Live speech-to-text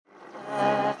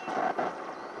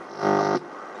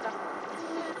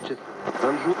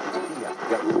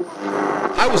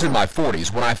I was in my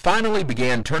 40s when I finally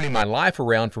began turning my life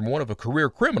around from one of a career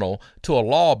criminal to a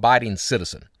law-abiding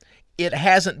citizen. It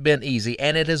hasn't been easy,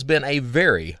 and it has been a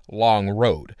very long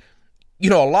road. You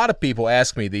know, a lot of people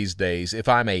ask me these days if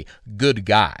I'm a good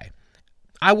guy.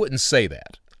 I wouldn't say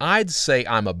that. I'd say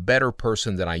I'm a better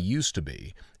person than I used to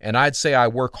be, and I'd say I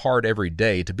work hard every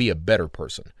day to be a better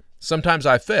person. Sometimes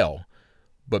I fail,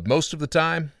 but most of the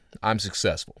time, I'm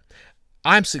successful.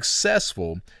 I'm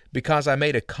successful because I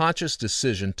made a conscious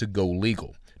decision to go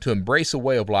legal, to embrace a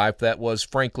way of life that was,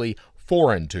 frankly,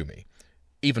 foreign to me,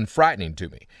 even frightening to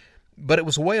me. But it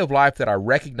was a way of life that I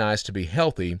recognized to be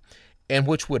healthy and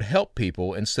which would help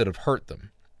people instead of hurt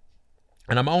them.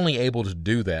 And I'm only able to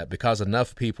do that because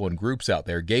enough people and groups out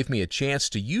there gave me a chance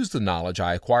to use the knowledge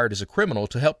I acquired as a criminal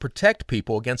to help protect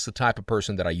people against the type of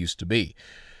person that I used to be.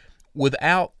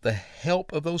 Without the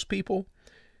help of those people,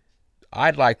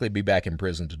 I'd likely be back in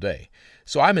prison today.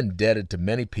 So I'm indebted to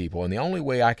many people, and the only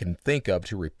way I can think of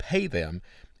to repay them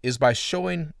is by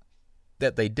showing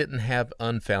that they didn't have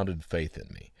unfounded faith in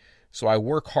me. So I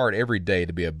work hard every day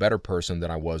to be a better person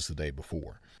than I was the day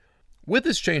before. With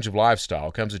this change of lifestyle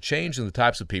comes a change in the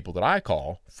types of people that I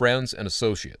call friends and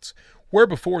associates. Where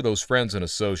before those friends and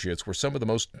associates were some of the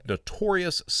most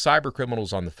notorious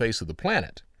cybercriminals on the face of the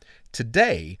planet,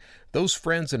 today, those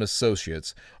friends and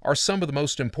associates are some of the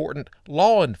most important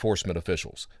law enforcement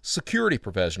officials, security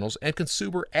professionals, and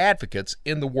consumer advocates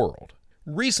in the world.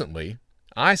 Recently,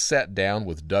 I sat down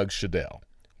with Doug Shadel,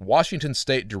 Washington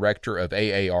State Director of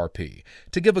AARP,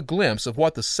 to give a glimpse of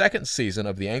what the second season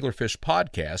of the Anglerfish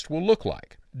podcast will look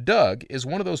like. Doug is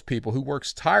one of those people who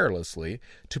works tirelessly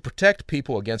to protect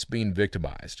people against being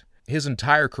victimized. His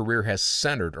entire career has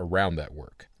centered around that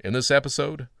work. In this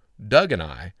episode, Doug and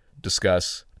I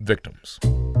discuss victims.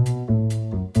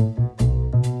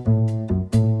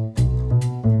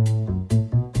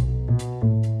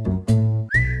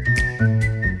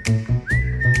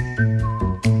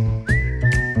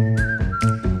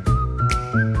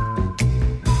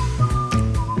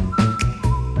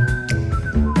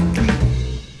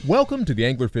 Welcome to the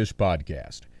Anglerfish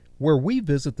Podcast, where we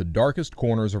visit the darkest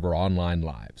corners of our online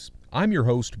lives. I'm your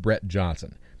host, Brett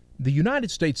Johnson. The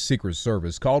United States Secret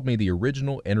Service called me the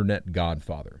original Internet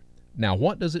Godfather. Now,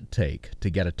 what does it take to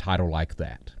get a title like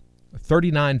that?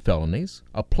 39 felonies,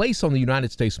 a place on the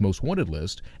United States Most Wanted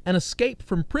list, an escape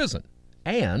from prison,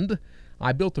 and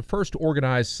I built the first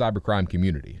organized cybercrime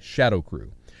community, Shadow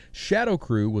Crew. Shadow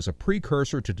Crew was a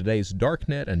precursor to today's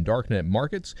darknet and darknet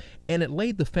markets, and it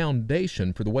laid the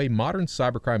foundation for the way modern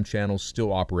cybercrime channels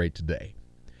still operate today.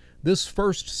 This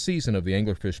first season of the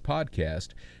Anglerfish Podcast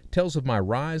tells of my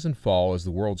rise and fall as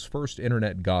the world's first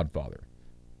Internet Godfather.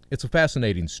 It's a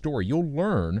fascinating story. You'll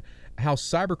learn how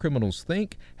cybercriminals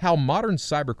think, how modern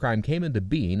cybercrime came into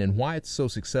being, and why it's so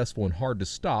successful and hard to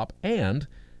stop, and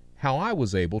how I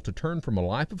was able to turn from a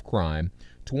life of crime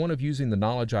to one of using the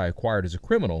knowledge I acquired as a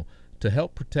criminal to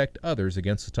help protect others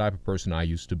against the type of person I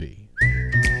used to be.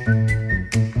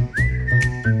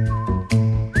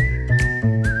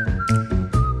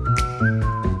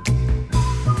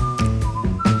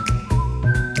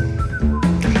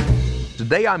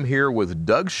 Today I'm here with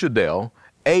Doug Shadel,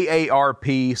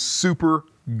 AARP Super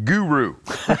Guru.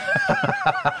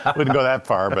 Wouldn't go that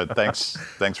far, but thanks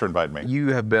for inviting me.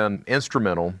 You have been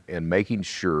instrumental in making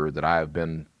sure that I have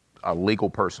been a legal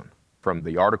person from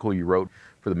the article you wrote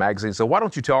for the magazine. So why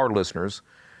don't you tell our listeners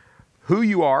who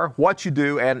you are, what you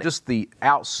do, and just the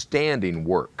outstanding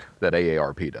work that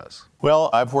AARP does. Well,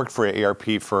 I've worked for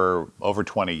AARP for over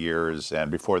 20 years,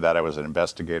 and before that I was an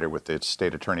investigator with the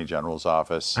State Attorney General's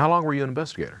office. How long were you an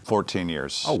investigator? 14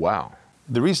 years. Oh, wow.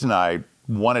 The reason I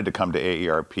wanted to come to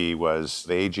AARP was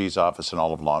the AG's office and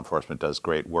all of law enforcement does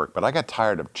great work, but I got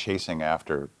tired of chasing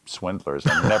after swindlers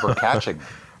and never catching them.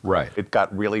 Right. It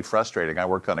got really frustrating. I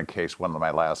worked on a case, one of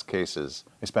my last cases.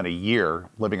 I spent a year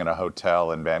living in a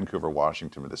hotel in Vancouver,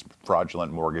 Washington with this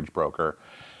fraudulent mortgage broker.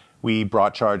 We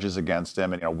brought charges against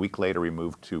him, and a week later we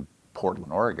moved to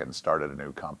Portland, Oregon, started a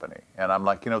new company. And I'm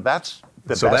like, that's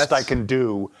the best I can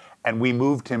do. And we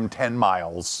moved him 10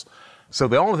 miles. So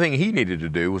the only thing he needed to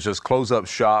do was just close up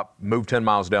shop, move 10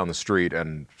 miles down the street,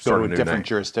 and start a new different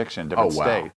jurisdiction, different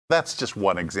state. Wow. That's just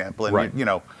one example. And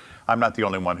right. I'm not the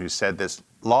only one who said this.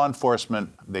 Law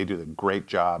enforcement, they do a great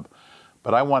job.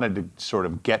 But I wanted to sort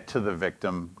of get to the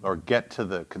victim or get to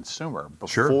the consumer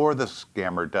before the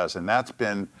scammer does. And that's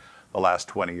been the last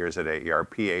 20 years at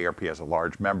AARP. AARP has a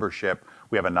large membership.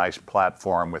 We have a nice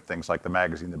platform with things like the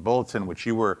magazine, the Bulletin, which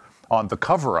you were on the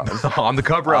cover of. On the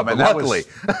cover of, and luckily.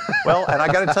 Well, and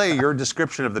I got to tell you, your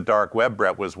description of the dark web,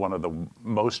 Brett, was one of the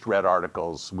most read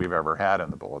articles we've ever had in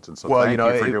the Bulletin. So thank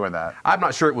you for doing that. I'm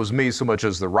not sure it was me so much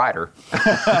as the writer.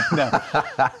 No.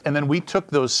 And then we took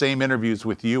those same interviews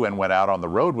with you and went out on the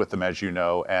road with them, as you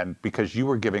know, and because you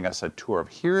were giving us a tour of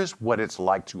here's what it's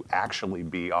like to actually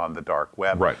be on the dark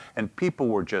web. Right. And people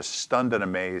were just stunned and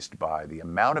amazed by the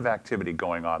amount of activity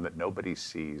going on that nobody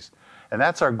sees. And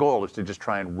that's our goal, is to just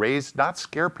try and raise, not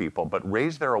scare people, but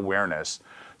raise their awareness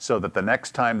so that the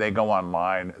next time they go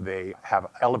online, they have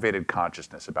elevated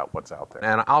consciousness about what's out there.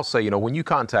 And I'll say, when you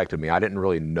contacted me, I didn't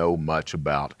really know much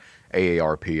about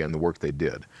AARP and the work they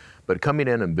did. But coming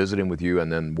in and visiting with you and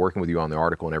then working with you on the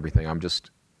article and everything, I'm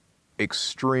just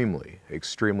extremely,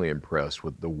 extremely impressed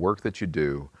with the work that you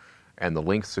do and the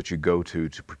lengths that you go to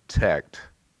protect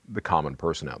the common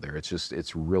person out there.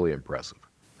 It's really impressive.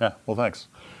 Yeah, well, thanks.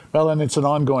 Well, and it's an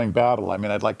ongoing battle. I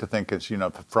mean, I'd like to think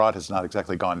the fraud has not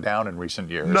exactly gone down in recent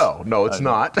years. No, it's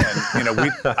not.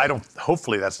 And,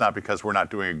 hopefully that's not because we're not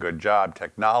doing a good job.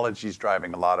 Technology's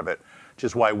driving a lot of it, which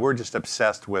is why we're just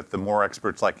obsessed with the more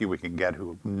experts like you we can get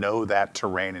who know that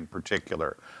terrain in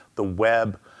particular. The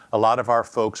web, a lot of our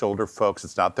folks, older folks,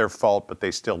 it's not their fault, but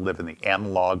they still live in the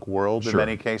analog world in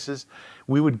many cases.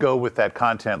 We would go with that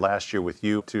content last year with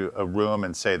you to a room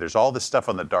and say, there's all this stuff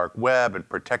on the dark web and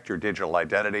protect your digital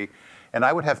identity. And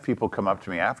I would have people come up to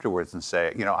me afterwards and say,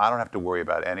 I don't have to worry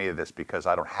about any of this because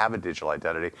I don't have a digital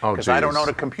identity because I don't own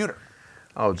a computer.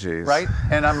 Oh, geez. Right?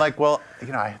 And I'm like, well,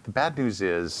 the bad news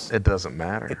is... It doesn't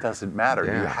matter. It doesn't matter.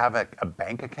 Yeah. Do you have a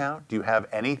bank account? Do you have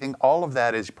anything? All of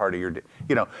that is part of your,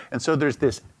 and so there's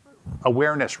this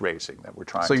awareness raising that we're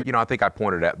trying to... So, I think I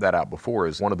pointed that out before,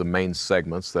 is one of the main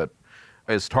segments that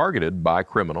is targeted by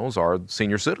criminals are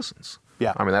senior citizens.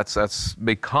 Yeah. I mean, that's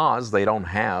because they don't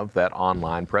have that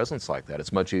online presence like that.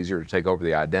 It's much easier to take over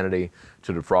the identity,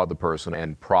 to defraud the person,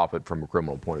 and profit from a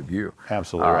criminal point of view.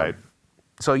 Absolutely right.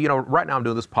 So, right now I'm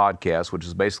doing this podcast, which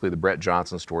is basically the Brett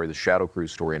Johnson story, the Shadow Crew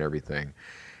story and everything.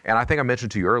 And I think I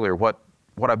mentioned to you earlier, what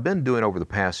I've been doing over the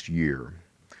past year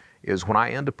is when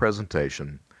I end a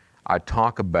presentation, I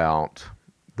talk about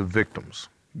the victims,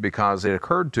 because it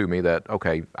occurred to me that,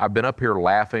 okay, I've been up here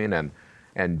laughing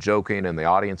and joking, and the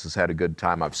audience has had a good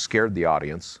time. I've scared the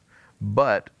audience,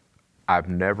 but I've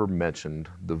never mentioned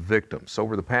the victims. So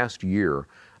over the past year,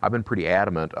 I've been pretty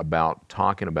adamant about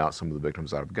talking about some of the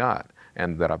victims that I've got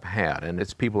and that I've had. And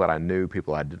it's people that I knew,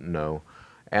 people I didn't know.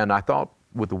 And I thought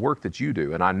with the work that you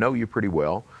do, and I know you pretty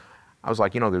well, I was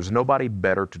like, there's nobody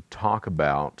better to talk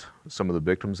about some of the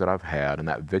victims that I've had and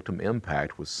that victim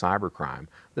impact with cybercrime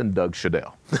than Doug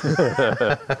Shadel.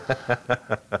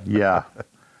 Yeah.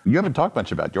 You haven't talked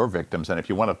much about your victims, and if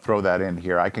you want to throw that in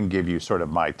here, I can give you sort of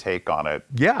my take on it.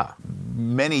 Yeah.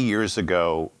 Many years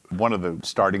ago, one of the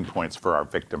starting points for our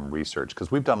victim research,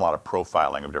 because we've done a lot of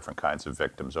profiling of different kinds of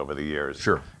victims over the years.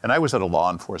 Sure. And I was at a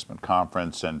law enforcement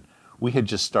conference, and we had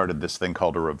just started this thing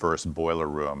called a reverse boiler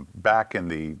room. Back in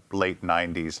the late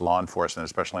 90s, law enforcement,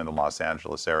 especially in the Los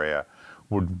Angeles area,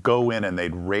 would go in and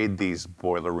they'd raid these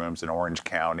boiler rooms in Orange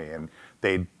County, and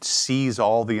they'd seize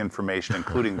all the information,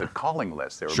 including the calling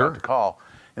list they were about to call.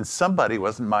 And somebody,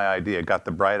 wasn't my idea, got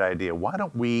the bright idea, why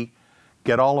don't we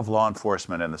get all of law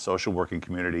enforcement and the social working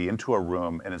community into a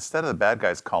room, and instead of the bad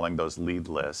guys calling those lead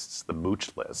lists, the mooch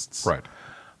lists,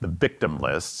 the victim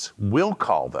lists, we'll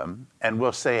call them and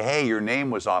we'll say, hey, your name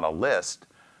was on a list.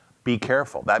 Be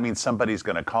careful. That means somebody's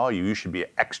going to call you. You should be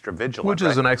extra vigilant. Which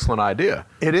is an excellent idea.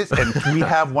 It is. And we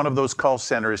have one of those call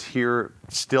centers here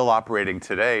still operating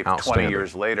today, 20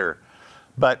 years later.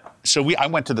 But so I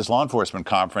went to this law enforcement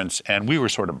conference and we were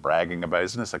sort of bragging about,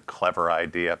 isn't this a clever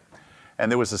idea? And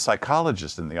there was a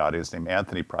psychologist in the audience named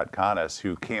Anthony Pratkanis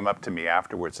who came up to me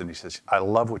afterwards and he says, I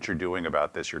love what you're doing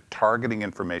about this. You're targeting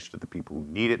information to the people who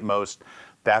need it most.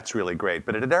 That's really great.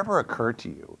 But it had ever occurred to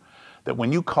you that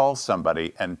when you call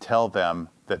somebody and tell them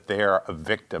that they're a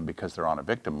victim because they're on a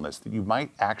victim list, that you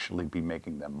might actually be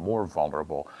making them more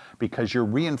vulnerable because you're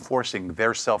reinforcing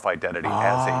their self-identity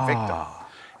as a victim.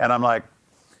 And I'm like,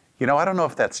 I don't know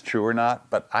if that's true or not,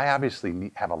 but I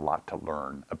obviously have a lot to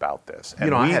learn about this.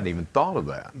 And I hadn't even thought of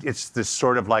that. It's this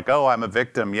sort of like, oh, I'm a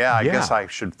victim. Yeah, I guess I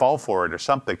should fall for it or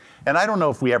something. And I don't know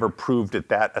if we ever proved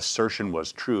that assertion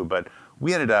was true, but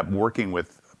we ended up working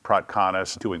with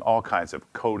Pratkanis, doing all kinds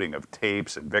of coding of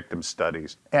tapes and victim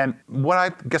studies. And what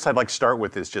I guess I'd like to start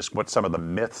with is just what some of the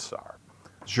myths are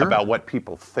about what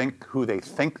people think, who they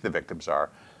think the victims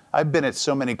are. I've been at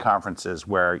so many conferences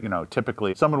where,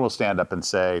 typically someone will stand up and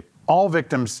say, all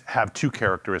victims have two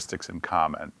characteristics in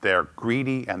common. They're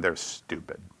greedy and they're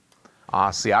stupid.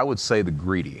 See, I would say the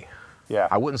greedy. Yeah.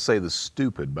 I wouldn't say the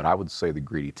stupid, but I would say the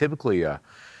greedy. Typically,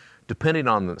 depending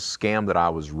on the scam that I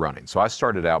was running. So I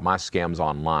started out, my scams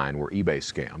online were eBay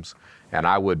scams, and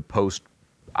I would post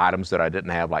items that I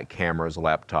didn't have, like cameras,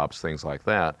 laptops, things like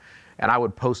that, and I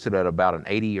would post it at about an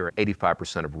 80 or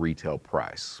 85% of retail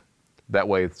price. That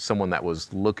way, if someone that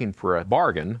was looking for a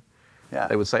bargain,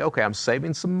 they would say, okay, I'm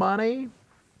saving some money,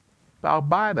 I'll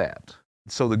buy that.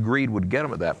 So the greed would get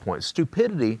them at that point.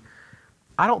 Stupidity,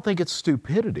 I don't think it's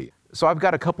stupidity. So I've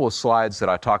got a couple of slides that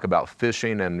I talk about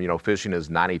phishing, and phishing is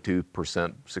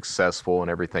 92% successful and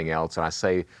everything else. And I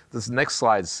say, this next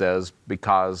slide says,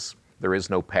 because there is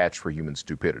no patch for human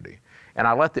stupidity. And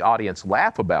I let the audience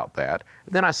laugh about that.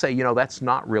 Then I say, that's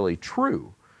not really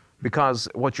true. Because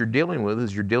what you're dealing with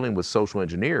is you're dealing with social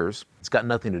engineers. It's got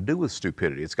nothing to do with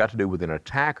stupidity. It's got to do with an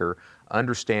attacker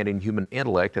understanding human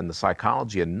intellect and the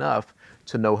psychology enough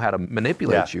to know how to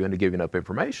manipulate you and to give you enough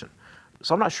information.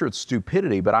 So I'm not sure it's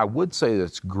stupidity, but I would say that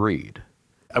it's greed.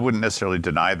 I wouldn't necessarily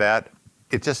deny that.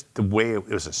 It's just the way it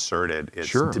was asserted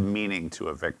is demeaning to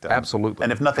a victim. Absolutely.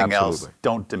 And if nothing else,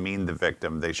 don't demean the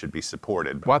victim. They should be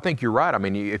supported. Well, I think you're right. I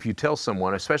mean, if you tell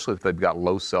someone, especially if they've got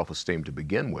low self-esteem to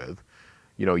begin with,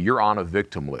 you're on a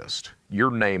victim list.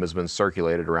 Your name has been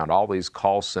circulated around all these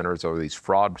call centers or these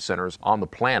fraud centers on the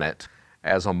planet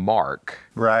as a mark.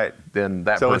 Right. Then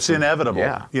that so it's inevitable.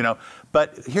 Yeah.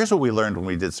 But here's what we learned when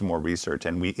we did some more research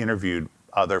and we interviewed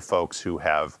other folks who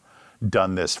have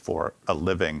done this for a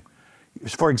living.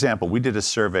 For example, we did a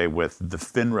survey with the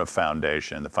FINRA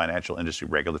Foundation, the Financial Industry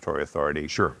Regulatory Authority,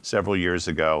 several years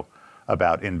ago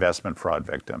about investment fraud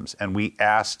victims. And we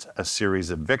asked a series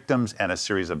of victims and a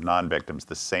series of non-victims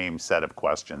the same set of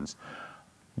questions.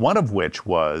 One of which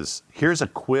was, here's a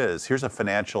quiz, here's a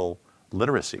financial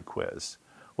literacy quiz.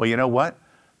 Well, you know what?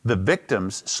 The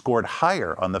victims scored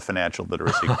higher on the financial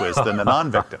literacy quiz than the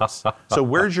non-victims. So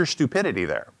where's your stupidity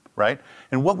there, right?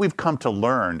 And what we've come to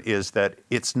learn is that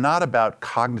it's not about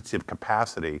cognitive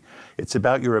capacity. It's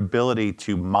about your ability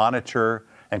to monitor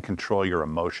and control your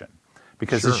emotion.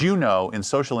 Because as you know, in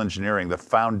social engineering, the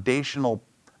foundational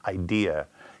idea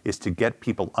is to get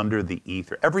people under the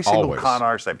ether. Every single con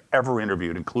artist I've ever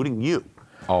interviewed, including you,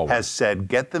 has said,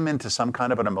 get them into some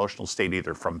kind of an emotional state,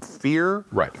 either from fear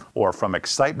or from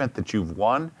excitement that you've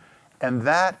won. And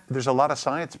that, there's a lot of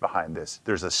science behind this.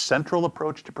 There's a central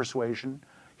approach to persuasion.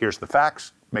 Here's the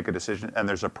facts, make a decision. And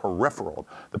there's a peripheral.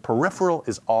 The peripheral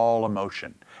is all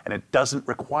emotion. And it doesn't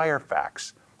require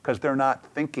facts, because they're not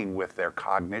thinking with their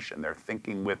cognition. They're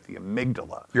thinking with the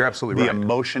amygdala. You're absolutely right. The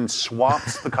emotion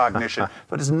swamps the cognition,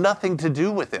 but it has nothing to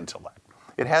do with intellect.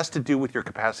 It has to do with your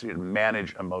capacity to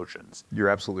manage emotions. You're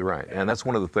absolutely right. And that's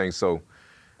one of the things. So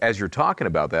as you're talking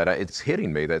about that, it's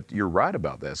hitting me that you're right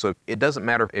about that. So it doesn't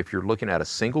matter if you're looking at a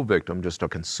single victim, just a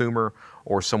consumer,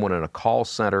 or someone in a call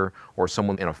center, or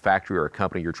someone in a factory or a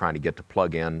company you're trying to get to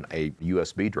plug in a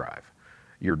USB drive.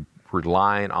 You're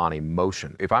relying on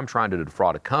emotion. If I'm trying to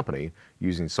defraud a company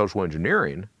using social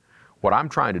engineering, what I'm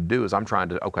trying to do is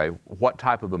okay, what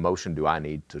type of emotion do I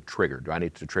need to trigger? Do I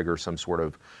need to trigger some sort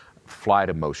of flight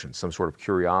emotion, some sort of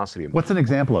curiosity emotion? What's an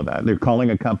example of that? They're calling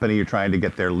a company, you're trying to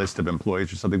get their list of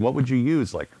employees or something. What would you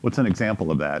use? Like, what's an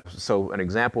example of that? So an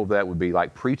example of that would be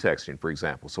like pretexting, for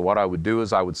example. So what I would do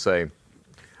is I would say,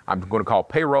 I'm going to call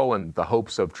payroll in the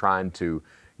hopes of trying to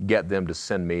get them to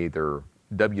send me their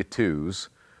W-2s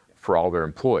for all their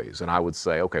employees. And I would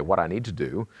say, okay, what I need to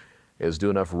do is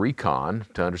do enough recon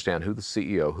to understand who the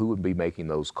CEO, who would be making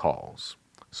those calls.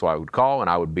 So I would call and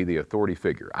I would be the authority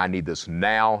figure. I need this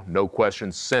now, no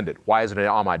questions, send it. Why isn't it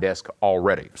on my desk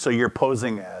already? So you're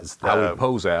posing as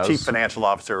the chief financial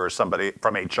officer or somebody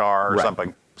from HR or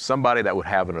something. Somebody that would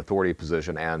have an authority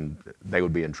position and they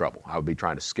would be in trouble. I would be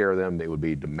trying to scare them. They would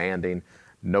be demanding.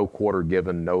 No quarter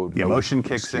given, the emotion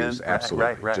kicks in.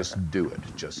 Absolutely. Right. Just do it.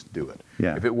 Just do it.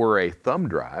 Yeah. If it were a thumb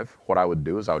drive, what I would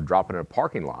do is I would drop it in a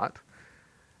parking lot.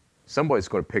 Somebody's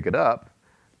going to pick it up.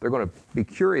 They're going to be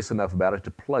curious enough about it to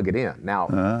plug it in.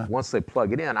 Now, once they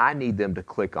plug it in, I need them to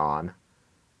click on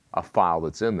a file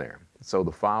that's in there. So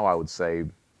the file, I would say,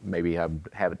 maybe have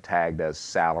it tagged as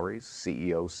salaries,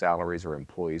 CEO salaries or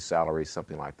employee salaries,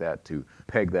 something like that, to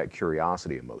peg that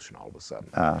curiosity emotion all of a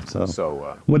sudden.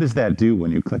 So what does that do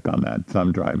when you click on that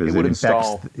thumb drive? It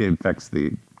infects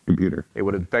the computer. It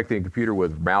would infect the computer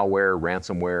with malware,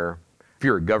 ransomware. If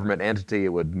you're a government entity, it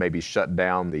would maybe shut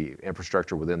down the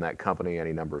infrastructure within that company,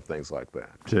 any number of things like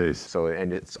that. Jeez. So,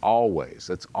 and it's always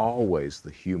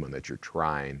the human that you're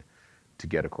trying to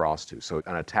get across to. So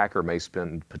an attacker may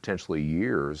spend potentially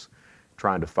years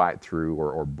trying to fight through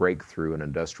or break through an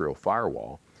industrial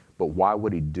firewall, but why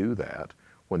would he do that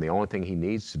when the only thing he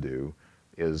needs to do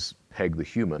is peg the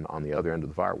human on the other end of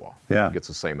the firewall. Yeah. It gets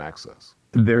the same access.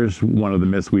 There's one of the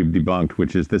myths we've debunked,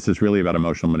 which is this is really about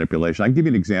emotional manipulation. I'll give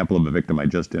you an example of a victim I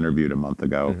just interviewed a month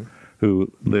ago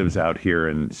who lives out here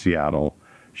in Seattle.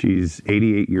 She's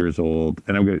 88 years old.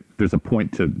 And there's a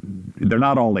point to, they're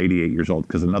not all 88 years old,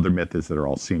 because another myth is that they're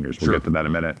all seniors. We'll get to that in a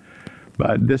minute.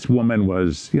 But this woman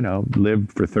was,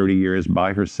 lived for 30 years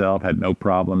by herself, had no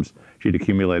problems. She'd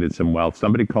accumulated some wealth.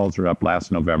 Somebody calls her up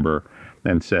last November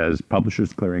and says,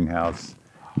 Publishers Clearinghouse,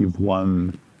 you've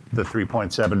won the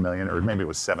 $3.7 million, or maybe it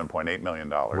was $7.8 million.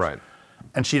 Right.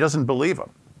 And she doesn't believe him.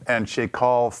 And she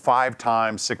called 5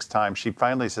 times, 6 times. She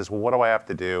finally says, well, what do I have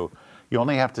to do? You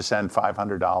only have to send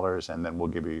 $500 and then we'll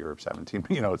give you your 17,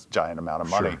 it's a giant amount of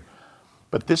money. Sure.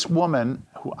 But this woman,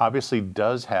 who obviously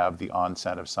does have the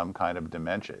onset of some kind of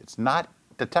dementia, it's not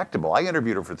detectable. I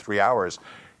interviewed her for 3 hours.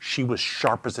 She was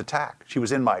sharp as a tack. She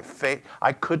was in my face.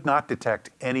 I could not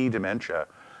detect any dementia.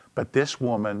 But this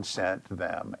woman sent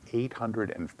them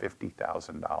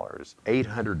 $850,000.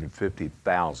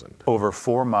 $850,000 over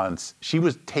 4 months. She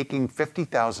was taking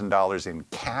 $50,000 in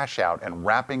cash out and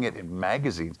wrapping it in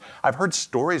magazines. I've heard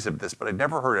stories of this, but I'd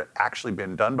never heard it actually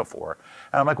been done before.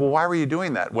 And I'm like, well, why were you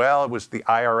doing that? Well, it was the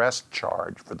IRS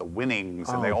charge for the winnings,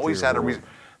 and they always had a reason.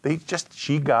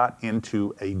 She got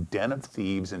into a den of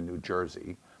thieves in New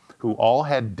Jersey who all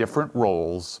had different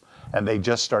roles, and they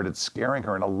just started scaring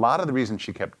her. And a lot of the reason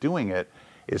she kept doing it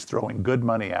is throwing good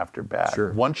money after bad.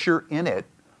 Sure. Once you're in it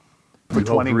for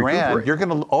 20 grand,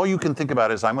 all you can think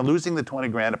about is, I'm losing the 20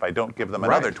 grand if I don't give them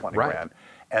another 20 grand.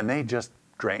 And they just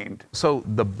drained. So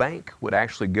the bank would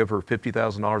actually give her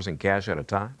 $50,000 in cash at a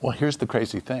time? Well, here's the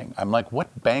crazy thing. I'm like,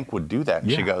 what bank would do that?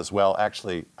 And she goes, well,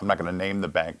 actually, I'm not going to name the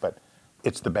bank, but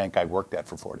it's the bank I worked at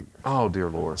for 40 years. Oh, dear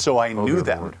Lord. So I knew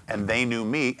them, and they knew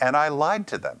me, and I lied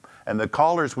to them. And the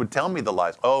callers would tell me the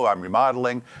lies. Oh, I'm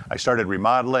remodeling. I started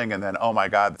remodeling, and then, oh my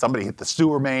God, somebody hit the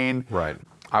sewer main. Right.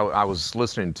 I was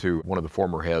listening to one of the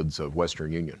former heads of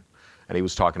Western Union, and he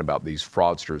was talking about these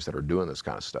fraudsters that are doing this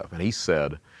kind of stuff. And he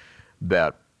said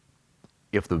that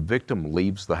if the victim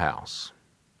leaves the house,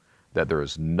 that there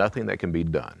is nothing that can be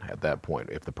done at that point.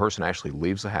 If the person actually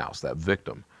leaves the house, that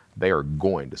victim, they are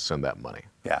going to send that money.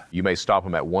 Yeah. You may stop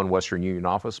them at one Western Union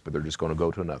office, but they're just going to go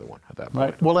to another one at that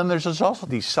point. Right. Well, and there's also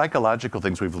these psychological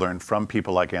things we've learned from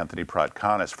people like Anthony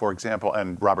Prodkonis, for example,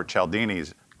 and Robert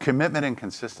Cialdini's commitment and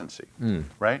consistency,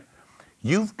 right?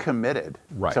 You've committed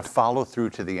to follow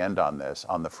through to the end on this,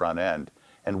 on the front end.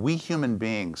 And we human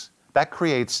beings, that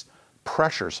creates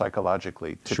pressure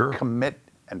psychologically to commit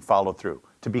and follow through,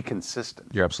 to be consistent.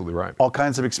 You're absolutely right. All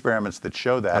kinds of experiments that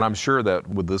show that. And I'm sure that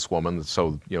with this woman,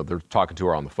 so they're talking to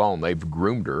her on the phone, they've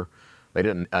groomed her. They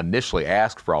didn't initially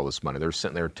ask for all this money. They're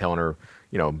sitting there telling her,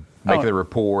 making the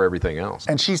rapport, everything else.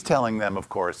 And she's telling them, of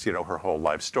course, her whole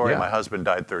life story. Yeah. My husband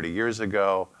died 30 years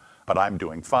ago, but I'm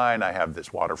doing fine. I have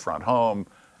this waterfront home.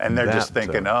 And they're just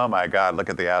thinking, oh my God, look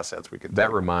at the assets we could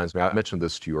That reminds me, I mentioned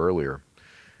this to you earlier,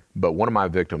 but one of my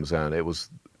victims, and it was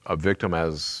a victim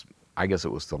as, I guess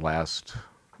it was the last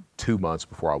 2 months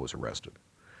before I was arrested.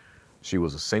 She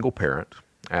was a single parent,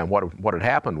 and what had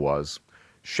happened was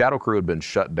Shadow Crew had been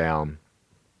shut down.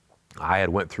 I had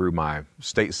went through my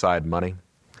stateside money,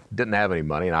 didn't have any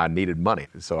money, and I needed money.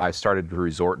 So I started to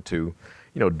resort to,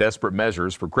 desperate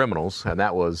measures for criminals, and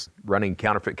that was running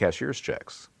counterfeit cashier's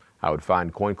checks. I would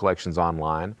find coin collections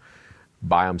online,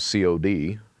 buy them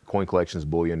COD, coin collections,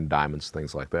 bullion, diamonds,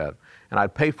 things like that, and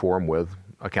I'd pay for them with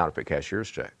a counterfeit cashier's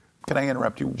check. Can I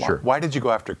interrupt you? Sure. Why did you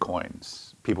go after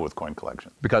coins, people with coin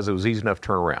collections? Because it was easy enough to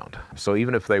turn around. So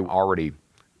even if they were already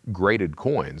graded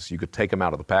coins, you could take them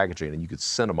out of the packaging and you could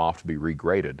send them off to be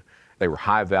regraded. They were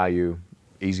high value,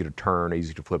 easy to turn,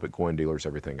 easy to flip at coin dealers,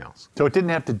 everything else. So it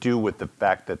didn't have to do with the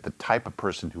fact that the type of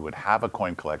person who would have a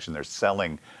coin collection they're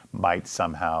selling might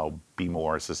somehow be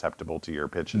more susceptible to your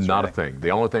pitches? Not a thing.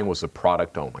 The only thing was the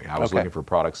product only. I was looking for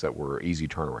products that were easy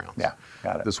turnarounds. Yeah,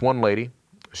 got it. This one lady,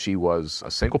 she was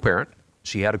a single parent.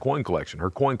 She had a coin collection. Her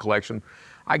coin collection,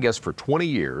 I guess for 20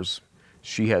 years,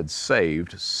 she had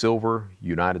saved silver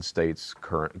United States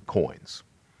current coins.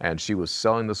 And she was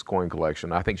selling this coin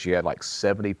collection. I think she had like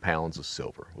 70 pounds of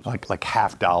silver. Like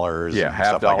half dollars. Yeah, and half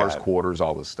stuff like dollars, that. quarters,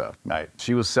 all this stuff. Right.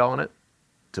 She was selling it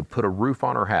to put a roof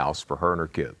on her house for her and her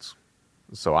kids.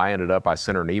 So I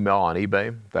sent her an email on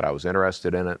eBay that I was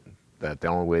interested in it, that the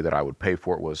only way that I would pay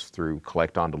for it was through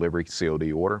collect on delivery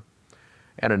COD order.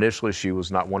 And initially she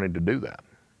was not wanting to do that.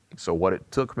 So what it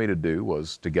took me to do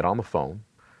was to get on the phone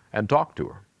and talk to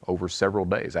her over several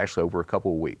days, actually over a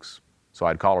couple of weeks. So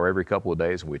I'd call her every couple of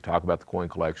days and we'd talk about the coin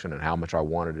collection and how much I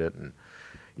wanted it and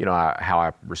how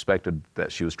I respected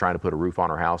that she was trying to put a roof on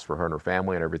her house for her and her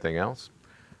family and everything else.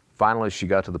 finally, she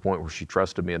got to the point where she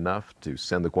trusted me enough to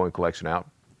send the coin collection out,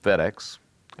 FedEx,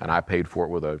 and I paid for it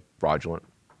with a fraudulent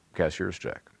cashier's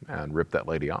check and ripped that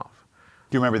lady off.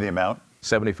 Do you remember the amount?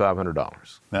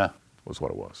 $7,500 Yeah. was what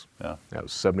it was. Yeah. That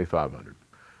was $7,500.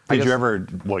 Did you ever,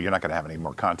 well, you're not going to have any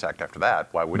more contact after that.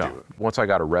 Why would you? Once I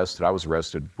got arrested, I was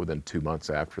arrested within 2 months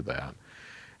after that.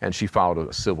 And she filed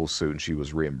a civil suit and she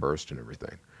was reimbursed and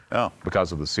everything. Oh.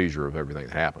 Because of the seizure of everything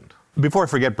that happened. Before I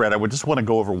forget, Brett, I would just want to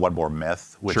go over one more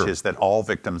myth, which Sure. is that all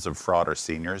victims of fraud are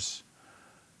seniors.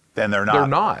 Then they're not. They're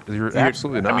not. You're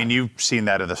absolutely not. I mean, you've seen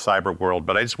that in the cyber world,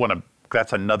 but I just want to,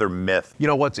 that's another myth. You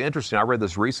know what's interesting? I read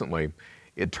this recently.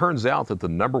 It turns out that the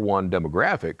number one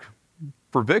demographic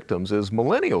for victims is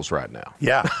millennials right now.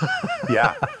 Yeah,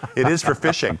 yeah, it is for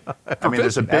phishing. I mean,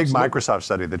 there's a big absolutely. Microsoft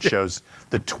study that shows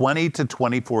the 20 to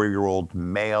 24-year-old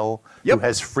male who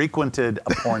has frequented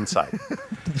a porn site.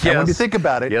 And when you think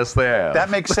about it, yes, they have. That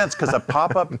makes sense because a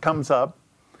pop-up comes up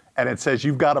and it says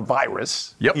you've got a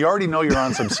virus. Yep. You already know you're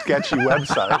on some sketchy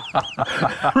website,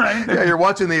 right? Yeah, you're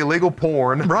watching the illegal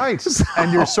porn. Right,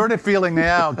 and you're sort of feeling,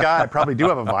 yeah, God, I probably do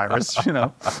have a virus, you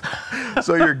know.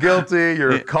 So you're guilty,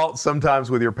 you're caught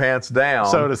sometimes with your pants down.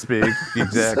 So to speak,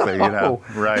 exactly, you know.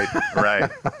 Right,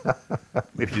 right.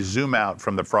 If you zoom out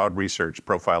from the fraud research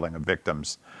profiling of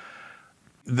victims,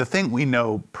 the thing we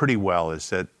know pretty well is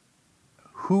that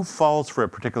who falls for a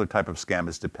particular type of scam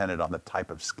is dependent on the type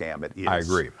of scam it is. I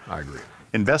agree.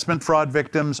 Investment fraud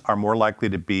victims are more likely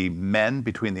to be men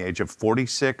between the age of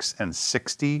 46 and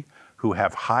 60 who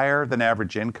have higher than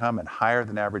average income and higher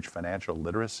than average financial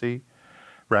literacy,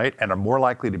 right? And are more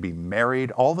likely to be married.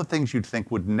 All the things you'd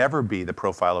think would never be the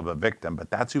profile of a victim,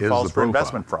 but that's who falls for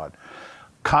investment fraud.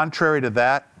 Contrary to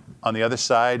that, on the other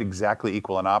side, exactly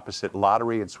equal and opposite,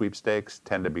 lottery and sweepstakes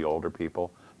tend to be older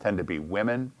people, tend to be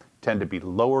women, tend to be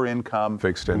lower income,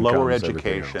 fixed incomes, lower everything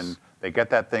education. else. They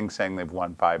get that thing saying they've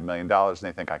won $5 million and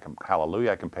they think, hallelujah,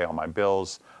 I can pay all my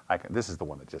bills. This is the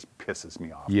one that just pisses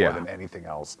me off more than anything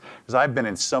else. Because I've been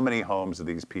in so many homes of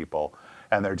these people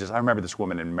and they're just, I remember this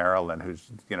woman in Maryland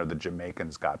who's, you know, the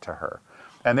Jamaicans got to her.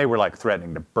 And they were like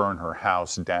threatening to burn her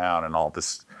house down and all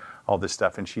this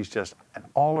stuff. And she's just, and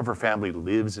all of her family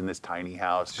lives in this tiny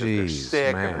house because they're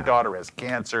sick and her daughter has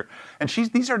cancer. And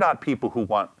these are not people who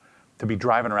want to be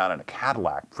driving around in a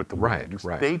Cadillac with the wings.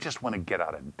 Right. They just want to get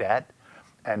out of debt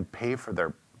and pay for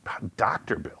their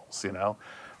doctor bills, you know?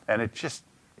 And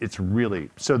it's really,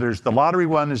 so there's the lottery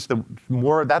one is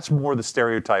that's more the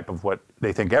stereotype of what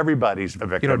they think everybody's a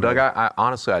victim. You know, Doug, I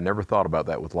honestly, I never thought about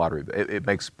that with lottery. It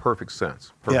makes perfect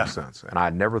sense. Sense. And I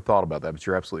never thought about that, but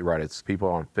you're absolutely right. It's people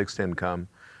on fixed income.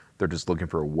 They're just looking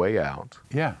for a way out.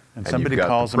 Yeah, and somebody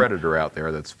calls the predator out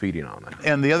there that's feeding on that.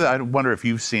 And the other, I wonder if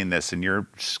you've seen this in your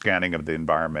scanning of the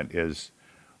environment, is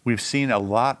we've seen a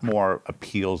lot more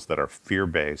appeals that are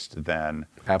fear-based than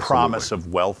promise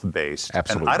of wealth-based.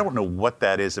 Absolutely. And I don't know what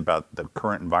that is about the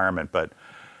current environment, but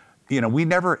you know,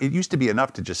 it used to be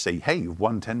enough to just say, hey, you've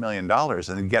won $10 million and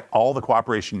then get all the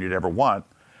cooperation you'd ever want.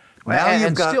 Now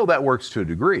and still that works to a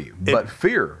degree, but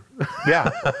fear.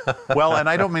 Yeah. Well, and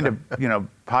I don't mean to, you know,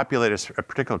 populate a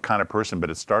particular kind of person,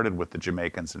 but it started with the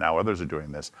Jamaicans and now others are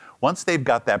doing this. Once they've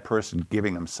got that person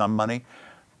giving them some money,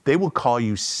 they will call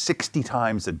you 60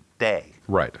 times a day.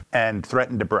 Right. And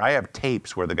threaten to burn. I have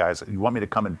tapes where the guys, you want me to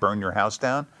come and burn your house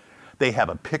down? They have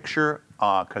a picture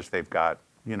because they've got,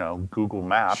 you know, Google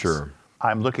Maps. Sure.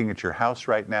 I'm looking at your house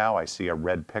right now. I see a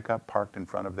red pickup parked in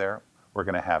front of there. We're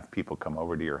going to have people come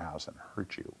over to your house and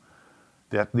hurt you.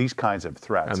 These kinds of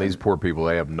threats. And these poor people,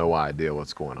 they have no idea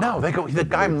what's going on. No, they go, the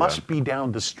guy must be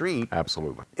down the street.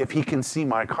 Absolutely. If he can see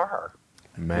my car.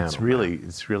 Man, it's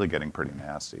really getting pretty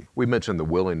nasty. We mentioned the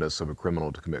willingness of a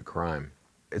criminal to commit crime.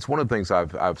 It's one of the things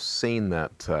I've seen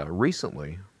that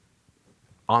recently,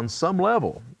 on some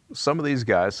level, some of these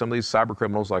guys, some of these cyber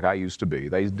criminals like I used to be,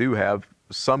 they do have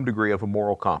some degree of a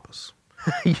moral compass.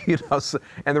 You know,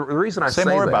 and the reason I say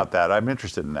more about that. I'm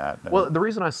interested in that. Well, the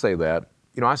reason I say that,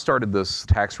 you know, I started this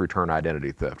tax return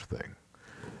identity theft thing.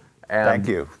 And thank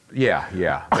you.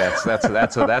 Yeah.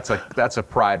 That's a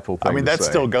prideful thing. I mean, that's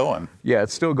still going. Yeah,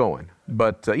 it's still going.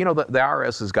 But you know, the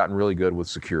IRS has gotten really good with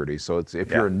security. So if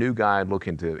you're a new guy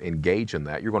looking to engage in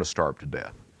that, you're going to starve to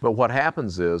death. But what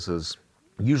happens is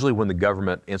usually when the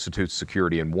government institutes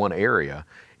security in one area,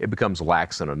 it becomes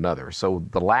lax in another. So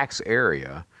the lax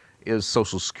area is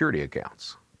Social Security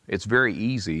accounts. It's very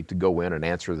easy to go in and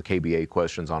answer the KBA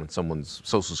questions on someone's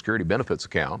Social Security benefits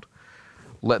account,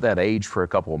 let that age for a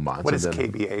couple of months. What is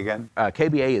KBA again?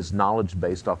 KBA is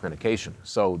knowledge-based authentication.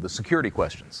 So the security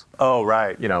questions. Oh,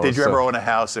 right. You know, did you ever own a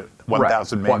house at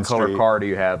 1000 Main Street? What color car do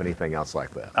you have? Anything else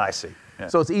like that? I see. Yeah.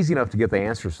 So it's easy enough to get the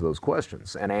answers to those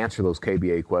questions and answer those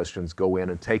KBA questions, go in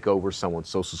and take over someone's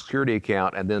Social Security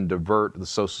account and then divert the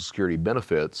Social Security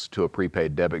benefits to a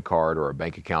prepaid debit card or a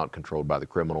bank account controlled by the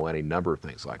criminal, any number of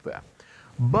things like that.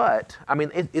 But, I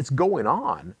mean, it's going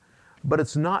on, but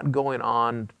it's not going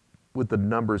on with the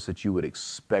numbers that you would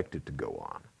expect it to go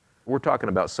on. We're talking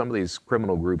about some of these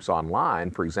criminal groups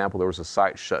online. For example, there was a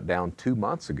site shut down 2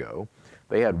 months ago.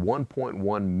 They had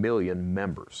 1.1 million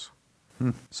members.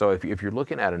 So if you're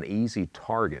looking at an easy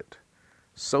target,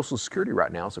 Social Security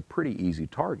right now is a pretty easy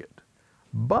target.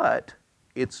 But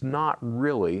it's not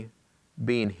really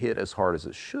being hit as hard as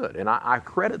it should. And I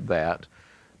credit that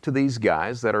to these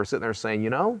guys that are sitting there saying, you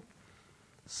know,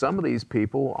 some of these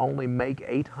people only make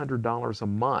 $800 a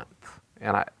month.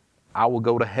 And I will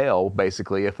go to hell,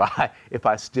 basically, if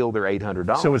I steal their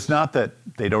 $800. So it's not that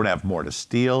they don't have more to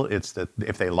steal, it's that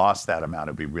if they lost that amount,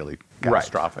 it'd be really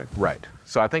catastrophic. Right.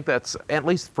 So I think that's, at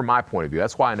least from my point of view,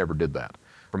 that's why I never did that.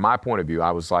 From my point of view,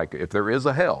 I was like, if there is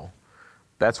a hell,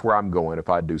 that's where I'm going if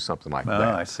I do something like that.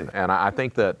 I see. And I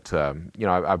think that, you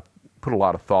know, I've put a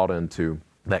lot of thought into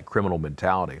that criminal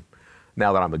mentality.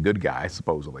 Now that I'm a good guy,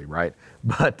 supposedly, right?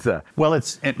 But well,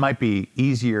 it might be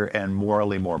easier and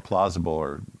morally more plausible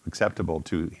or acceptable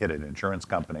to hit an insurance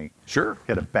company, sure,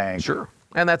 hit a bank, sure,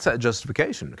 and that's that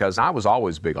justification. Because I was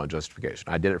always big on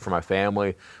justification. I did it for my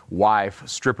family, wife,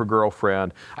 stripper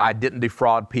girlfriend. I didn't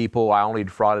defraud people. I only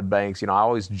defrauded banks. You know, I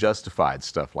always justified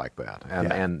stuff like that.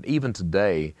 And even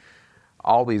today,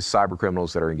 all these cyber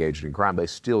criminals that are engaged in crime, they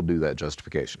still do that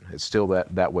justification. It's still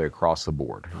that way across the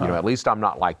board. You know, at least I'm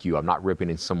not like you. I'm not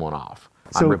ripping someone off.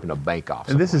 I'm ripping a bank off.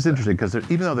 And this is interesting because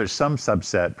even though there's some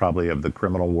subset probably of the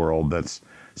criminal world that's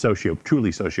truly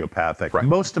sociopathic, right,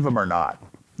 most of them are not.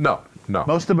 No.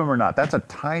 Most of them are not. That's a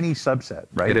tiny subset,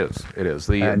 right? It is.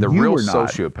 The real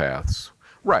sociopaths.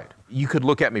 Right. You could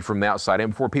look at me from the outside and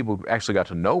before people actually got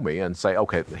to know me and say,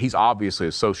 okay, he's obviously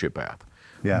a sociopath.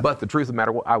 Yeah. But the truth of the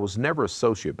matter, I was never a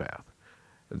sociopath.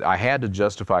 I had to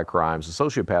justify crimes. A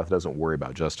sociopath doesn't worry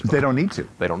about justifying. They don't need to.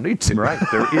 They don't need to. Right.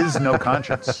 There is no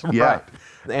conscience. Yeah. Right.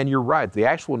 And you're right. The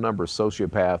actual number of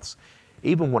sociopaths,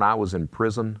 even when I was in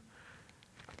prison,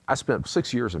 I spent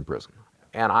 6 years in prison.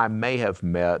 And I may have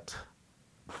met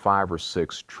 5 or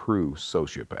 6 true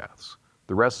sociopaths.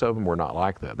 The rest of them were not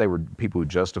like that. They were people who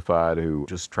justified, who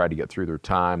just tried to get through their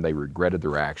time. They regretted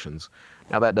their actions.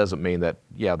 Now, that doesn't mean that,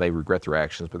 yeah, they regret their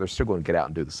actions, but they're still going to get out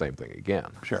and do the same thing again.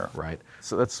 Sure. Right?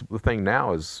 So that's the thing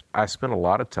now is I spend a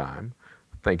lot of time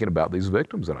thinking about these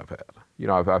victims that I've had. You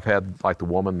know, I've had like the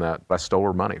woman that I stole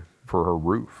her money for her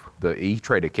roof. The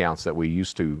E-Trade accounts that we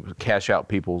used to cash out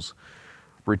people's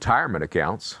retirement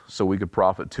accounts so we could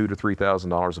profit $2,000 to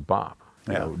 $3,000 a pop.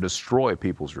 You know, destroy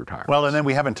people's retirement. Well, and then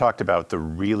we haven't talked about the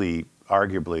really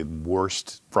arguably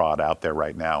worst fraud out there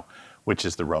right now, which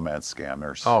is the romance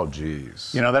scammers. Oh,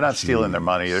 geez. You know, they're not stealing their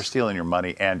money. They're stealing your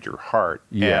money and your heart.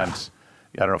 Yeah. And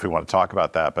I don't know if we want to talk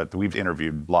about that, but we've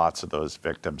interviewed lots of those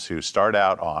victims who start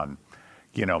out on,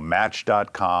 you know,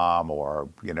 Match.com or,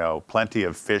 you know,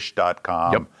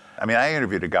 plentyoffish.com. Yep. I mean, I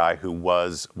interviewed a guy who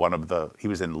was he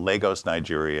was in Lagos,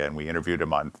 Nigeria, and we interviewed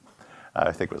him on,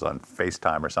 I think it was on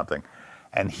FaceTime or something.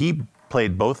 And he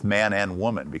played both man and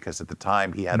woman because at the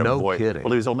time he had a voice. No kidding.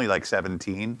 Well, he was only like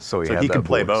 17, so he could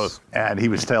play both. And he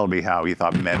was telling me how he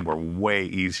thought men were way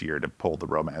easier to pull the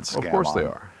romance scam on. Of course they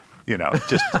are. You know,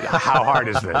 just how hard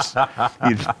is this?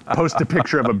 You just post a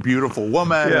picture of a beautiful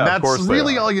woman, and that's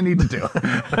really all you need to do.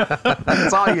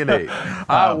 That's all you need.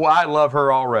 I love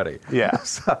her already. Yeah.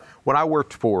 So, when I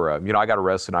worked for, you know, I got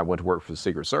arrested and I went to work for the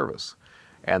Secret Service.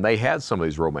 And they had some of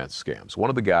these romance scams. One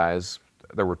of the guys,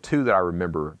 there were 2 that I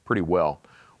remember pretty well.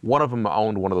 One of them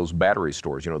owned one of those battery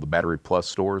stores, you know, the Battery Plus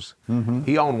stores. Mm-hmm.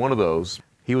 He owned one of those.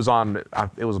 He was on,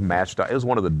 it was Match. It was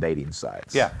one of the dating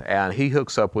sites. Yeah. And he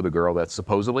hooks up with a girl that's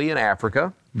supposedly in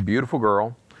Africa, beautiful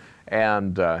girl.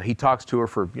 And he talks to her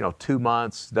for, you know, 2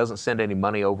 months, doesn't send any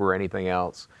money over or anything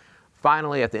else.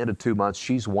 Finally, at the end of 2 months,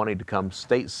 she's wanting to come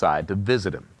stateside to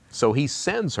visit him. So he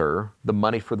sends her the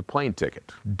money for the plane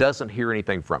ticket, doesn't hear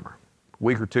anything from her. A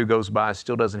week or 2 goes by,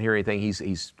 still doesn't hear anything.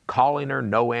 He's calling her,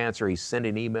 no answer. He's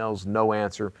sending emails, no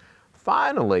answer.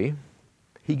 Finally,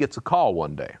 he gets a call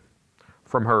one day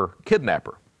from her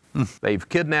kidnapper. They've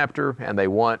kidnapped her and they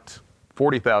want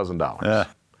 $40,000.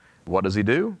 What does he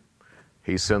do?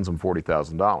 He sends them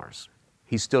 $40,000.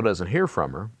 He still doesn't hear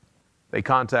from her. They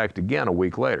contact again a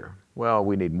week later. Well,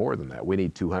 we need more than that. We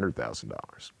need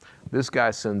 $200,000. This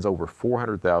guy sends over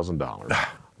 $400,000,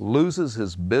 loses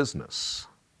his business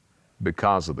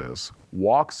because of this,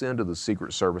 walks into the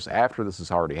Secret Service after this has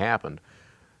already happened,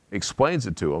 explains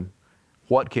it to them,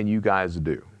 what can you guys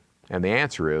do? And the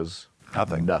answer is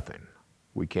nothing.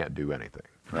 we can't do anything.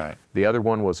 Right. The other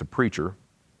one was a preacher,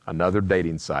 another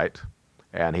dating site,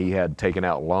 and he had taken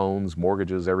out loans,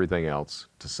 mortgages, everything else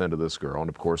to send to this girl. And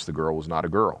of course, the girl was not a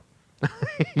girl.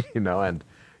 And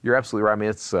you're absolutely right. I mean,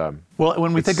 it's well,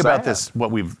 when we think about sad. this,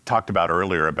 what we've talked about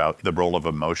earlier about the role of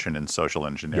emotion in social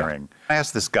engineering. I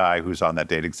asked this guy who's on that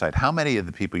dating site, how many of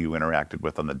the people you interacted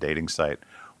with on the dating site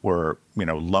were,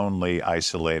 lonely,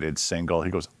 isolated, single? He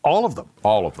goes, all of them.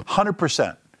 All of them.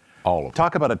 100%. All of them.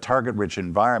 Talk about a target-rich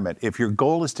environment. If your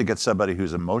goal is to get somebody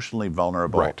who's emotionally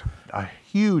vulnerable, Right. a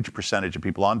huge percentage of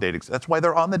people on dating, that's why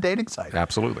they're on the dating site.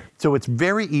 Absolutely. So it's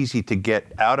very easy to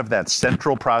get out of that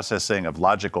central processing of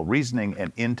logical reasoning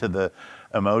and into the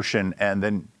emotion, and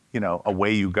then,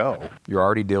 away you go. You're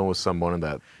already dealing with someone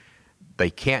that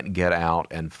they can't get out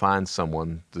and find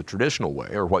someone the traditional way,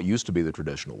 or what used to be the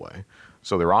traditional way.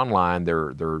 So they're online,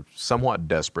 they're somewhat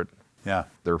desperate. Yeah.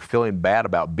 They're feeling bad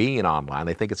about being online.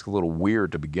 They think it's a little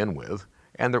weird to begin with.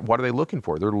 And what are they looking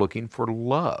for? They're looking for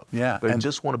love. Yeah, They and-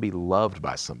 just want to be loved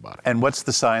by somebody. And what's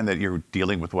the sign that you're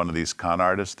dealing with one of these con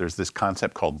artists? There's this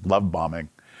concept called love bombing.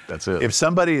 That's it. If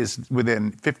somebody is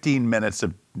within 15 minutes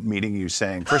of meeting you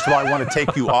saying, first of all, I want to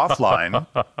take you offline,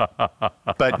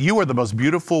 but you are the most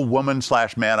beautiful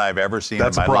woman/man I've ever seen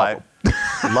That's in a my life.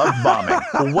 problem. Love bombing.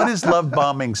 Well, what is love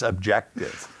bombing's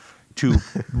objective? To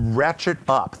ratchet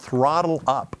up, throttle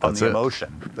up on That's the it.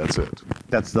 emotion. That's it.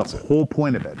 That's the whole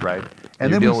point of it, right?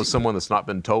 And you're we dealing with someone that's not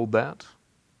been told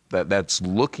that's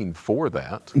looking for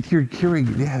that. You're hearing,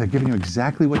 they're giving you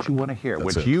exactly what you want to hear,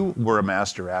 That's which it. you were a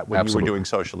master at when Absolutely. you were doing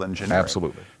social engineering.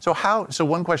 Absolutely. So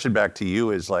one question back to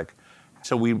you is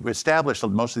so we established that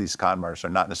most of these con artists are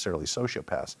not necessarily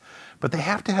sociopaths, but they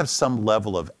have to have some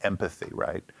level of empathy,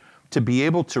 right? To be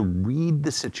able to read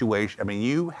the situation. I mean,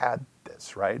 you had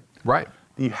this, right? Right.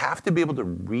 You have to be able to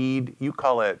read, you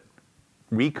call it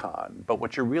recon, but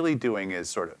what you're really doing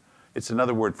is it's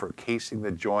another word for casing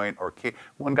the joint, or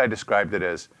one guy described it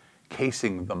as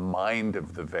casing the mind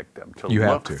of the victim, to You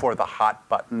have look to. for the hot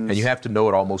buttons. And you have to know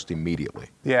it almost immediately.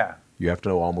 Yeah. You have to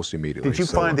know almost immediately. Did you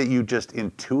So, find that you just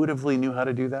intuitively knew how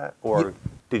to do that? Or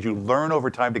did you learn over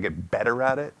time to get better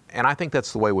at it? And I think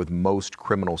that's the way with most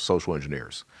criminal social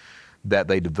engineers, that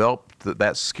they develop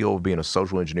that skill of being a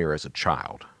social engineer as a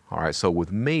child. All right, so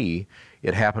with me,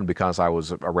 it happened because I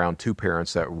was around two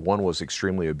parents that one was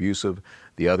extremely abusive,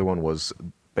 the other one was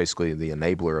basically the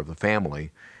enabler of the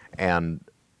family. And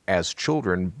as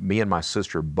children, me and my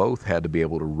sister both had to be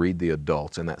able to read the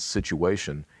adults in that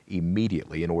situation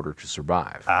immediately in order to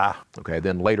survive. Okay,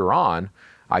 then later on,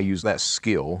 I used that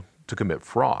skill to commit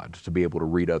fraud, to be able to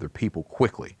read other people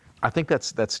quickly. I think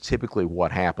that's typically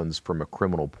what happens from a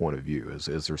criminal point of view, is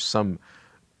there's some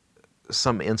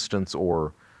instance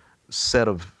or set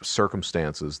of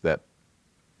circumstances that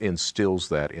instills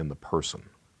that in the person,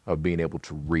 of being able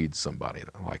to read somebody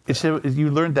like that. So you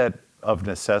learned that of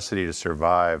necessity to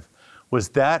survive. Was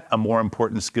that a more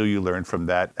important skill you learned from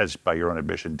that, as by your own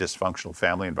admission, dysfunctional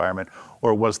family environment?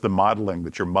 Or was the modeling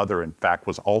that your mother, in fact,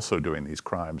 was also doing these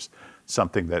crimes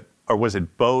something that, or was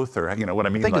it both, or what I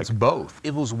mean? I think it's both.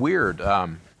 It was weird.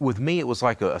 With me, it was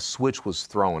like a switch was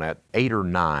thrown at 8 or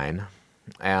 9,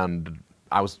 and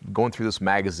I was going through this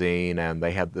magazine, and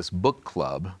they had this book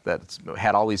club that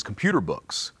had all these computer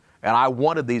books, and I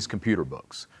wanted these computer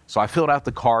books. So I filled out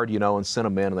the card, and sent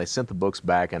them in, and they sent the books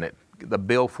back, and the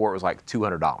bill for it was like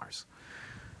 $200.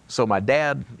 So my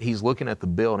dad, he's looking at the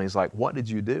bill, and he's like, "What did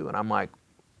you do?" And I'm like,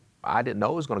 "I didn't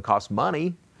know it was going to cost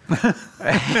money."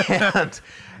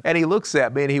 and he looks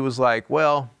at me, and he was like,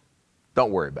 "Well,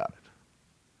 don't worry about it."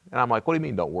 And I'm like, "What do you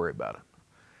mean, don't worry about it?"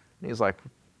 And he's like,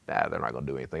 "They're not going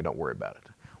to do anything. Don't worry about it."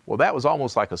 Well, that was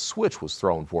almost like a switch was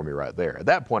thrown for me right there. At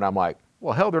that point, I'm like,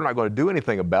 well, hell, they're not going to do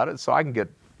anything about it, so I can get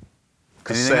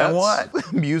Anything I want.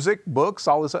 cassettes, music, books,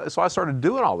 all this. So I started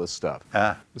doing all this stuff.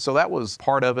 So that was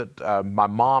part of it. My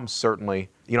mom certainly,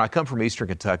 I come from Eastern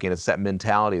Kentucky, and it's that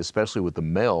mentality, especially with the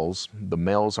males. The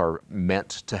males are meant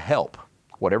to help.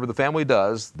 Whatever the family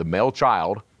does, the male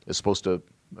child is supposed to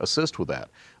assist with that.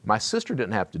 My sister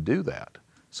didn't have to do that.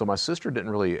 So my sister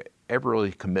didn't ever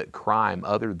really commit crime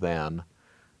other than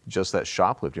just that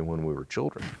shoplifting when we were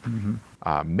children.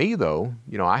 Mm-hmm. Me, though,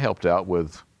 I helped out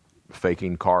with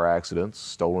faking car accidents,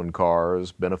 stolen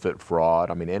cars, benefit fraud,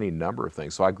 any number of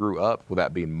things. So I grew up with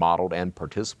that being modeled and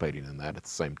participating in that at the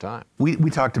same time. We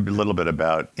talked a little bit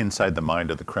about inside the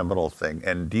mind of the criminal thing.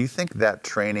 And do you think that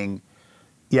training,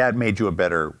 it made you a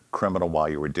better criminal while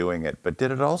you were doing it, but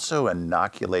did it also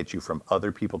inoculate you from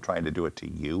other people trying to do it to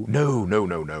you? No,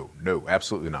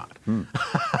 absolutely not.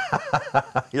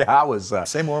 I was...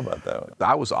 Say more about that.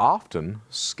 I was often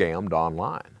scammed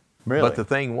online. Really? But the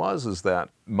thing was that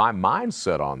my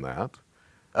mindset on that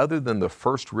Other than the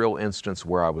first real instance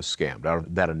where I was scammed, out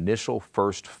of that initial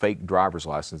first fake driver's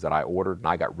license that I ordered, and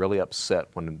I got really upset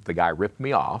when the guy ripped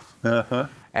me off.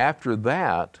 After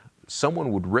that,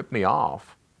 someone would rip me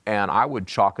off, and I would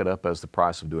chalk it up as the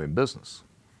price of doing business,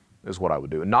 is what I would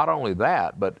do. And not only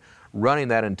that, but running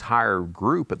that entire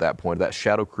group at that point, that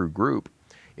Shadow Crew group,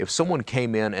 if someone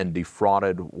came in and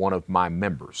defrauded one of my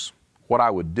members, what I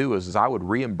would do is I would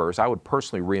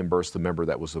personally reimburse the member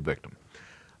that was the victim.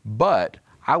 But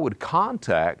I would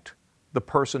contact the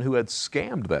person who had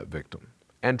scammed that victim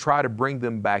and try to bring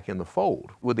them back in the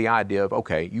fold with the idea of,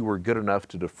 okay, you were good enough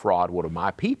to defraud one of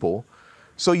my people,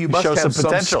 so you must have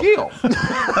some skill.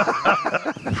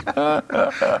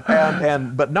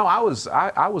 But no,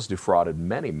 I was defrauded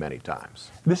many, many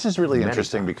times. This is really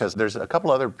interesting because there's a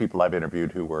couple other people I've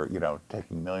interviewed who were,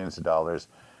 taking millions of dollars.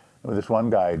 This one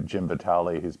guy, Jim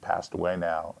Vitale, who's passed away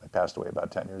now, passed away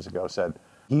about 10 years ago, said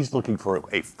he's looking for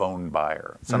a phone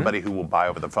buyer, somebody who will buy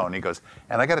over the phone. He goes,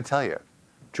 and I got to tell you,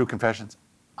 true confessions,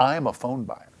 I'm a phone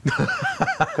buyer.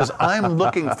 Because I'm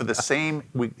looking for the same,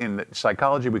 in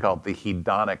psychology we call it the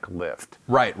hedonic lift.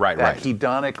 Right. That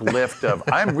hedonic lift of,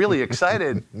 I'm really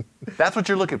excited. That's what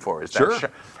you're looking for. Is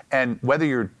that and whether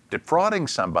you're defrauding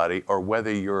somebody or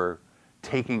whether you're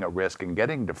taking a risk and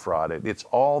getting defrauded, it's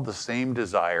all the same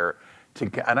desire to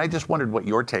get. And I just wondered what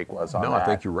your take was on that. No, I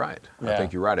think you're right. Yeah. I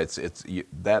think you're right. That's the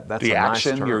a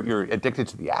action. Nice term. You're addicted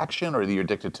to the action, or you're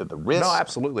addicted to the risk. No,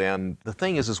 absolutely. And the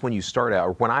thing is when you start out,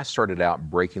 or when I started out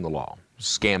breaking the law,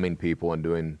 scamming people and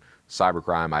doing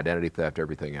cybercrime, identity theft,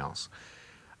 everything else,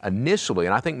 initially,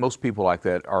 and I think most people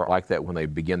are like that when they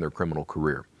begin their criminal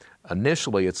career.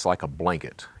 Initially, it's like a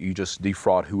blanket. You just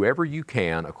defraud whoever you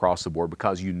can across the board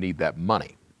because you need that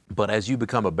money. But as you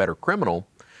become a better criminal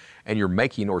and you're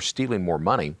making or stealing more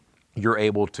money, you're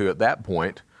able to, at that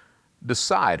point,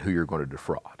 decide who you're going to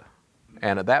defraud.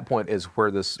 And at that point is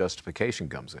where this justification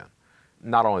comes in.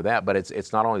 Not only that, but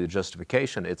it's not only the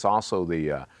justification, it's also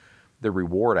the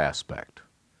reward aspect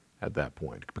at that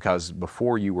point. Because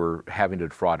before you were having to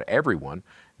defraud everyone,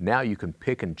 now you can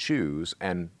pick and choose,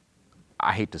 and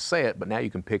I hate to say it, but now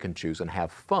you can pick and choose and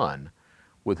have fun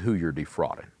with who you're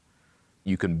defrauding.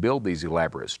 You can build these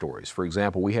elaborate stories. For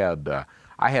example,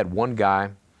 I had one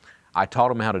guy, I taught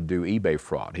him how to do eBay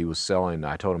fraud. He was selling,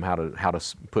 I told him how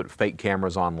to put fake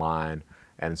cameras online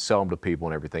and sell them to people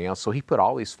and everything else. So he put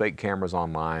all these fake cameras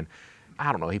online.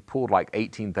 I don't know, he pulled like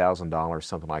 $18,000,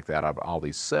 something like that, out of all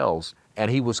these sales.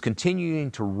 And he was continuing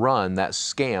to run that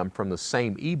scam from the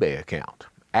same eBay account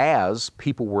as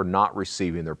people were not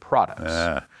receiving their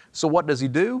products. So what does he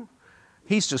do?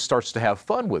 He just starts to have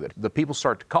fun with it. The people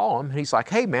start to call him, and he's like,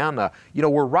 hey man,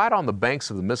 we're right on the banks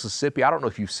of the Mississippi. I don't know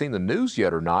if you've seen the news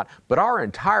yet or not, but our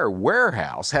entire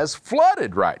warehouse has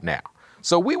flooded right now.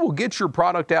 So we will get your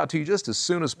product out to you just as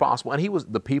soon as possible. And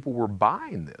the people were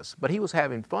buying this, but he was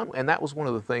having fun. And that was one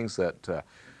of the things that,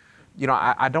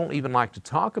 I don't even like to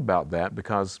talk about that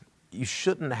because you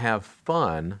shouldn't have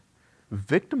fun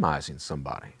victimizing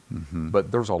somebody.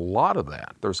 But there's a lot of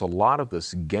that. There's a lot of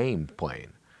this game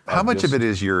playing. How much of it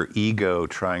is your ego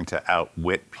trying to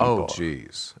outwit people? Oh,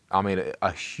 geez. I mean,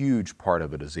 a huge part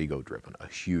of it is ego-driven, a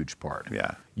huge part.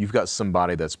 Yeah. You've got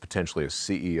somebody that's potentially a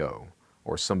CEO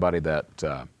or somebody that,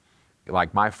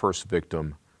 like my first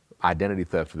victim, identity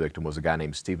theft victim, was a guy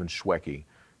named Stephen Schwecke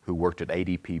who worked at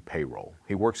ADP Payroll.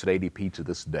 He works at ADP to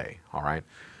this day, all right?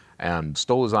 And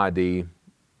stole his ID,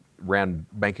 ran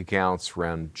bank accounts,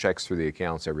 ran checks through the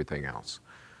accounts, everything else.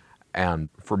 And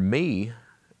for me,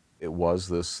 it was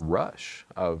this rush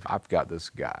of, I've got this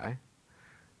guy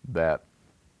that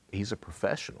he's a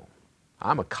professional.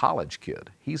 I'm a college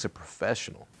kid. He's a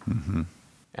professional.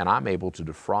 And I'm able to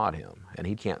defraud him. And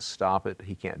he can't stop it.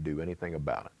 He can't do anything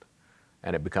about it.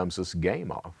 And it becomes this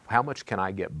game of how much can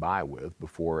I get by with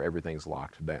before everything's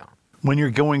locked down? When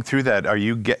you're going through that,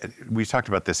 we talked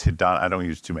about this hedonic, I don't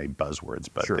use too many buzzwords,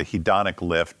 but the hedonic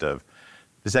lift of,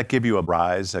 does that give you a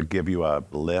rise, give you a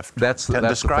lift?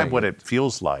 Describe what it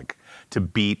feels like to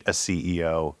beat a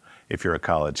CEO if you're a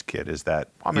college kid. Is there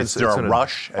a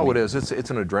rush? It is.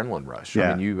 It's an adrenaline rush.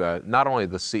 Yeah. I mean, you not only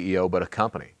the CEO, but a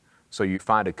company. So you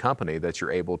find a company that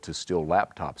you're able to steal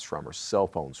laptops from or cell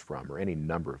phones from or any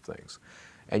number of things.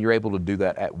 And you're able to do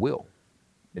that at will.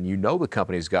 And you know the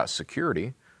company's got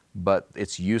security, but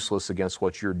it's useless against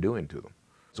what you're doing to them.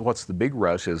 So what's the big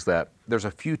rush is that there's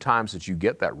a few times that you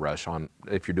get that rush on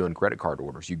if you're doing credit card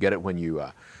orders. You get it when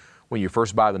you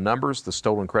first buy the numbers, the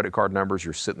stolen credit card numbers.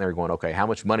 You're sitting there going, okay, how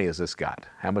much money has this got?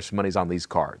 How much money's on these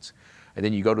cards? And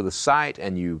then you go to the site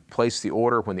and you place the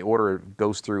order. When the order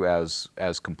goes through as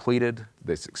completed,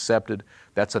 that's accepted,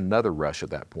 that's another rush at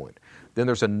that point. Then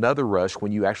there's another rush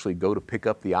when you actually go to pick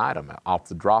up the item off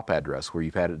the drop address where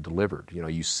you've had it delivered.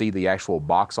 You see the actual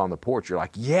box on the porch. You're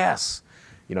like, yes!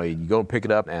 You go and pick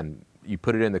it up and you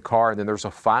put it in the car, and then there's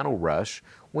a final rush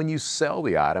when you sell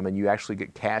the item and you actually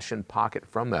get cash in pocket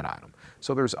from that item.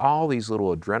 So there's all these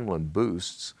little adrenaline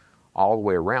boosts all the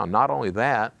way around. Not only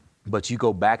that, but you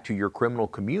go back to your criminal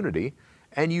community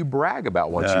and you brag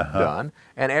about what you've done,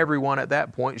 and everyone at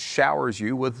that point showers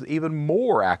you with even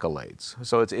more accolades.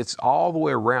 So it's all the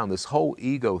way around. This whole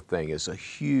ego thing is a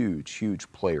huge,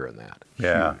 huge player in that.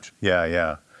 Yeah, Huge.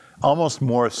 yeah. Almost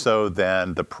more so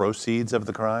than the proceeds of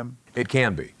the crime? It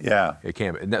can be. Yeah. It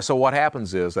can be. And so what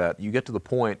happens is that you get to the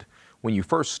point when you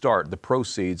first start, the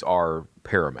proceeds are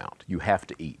paramount. You have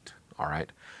to eat, all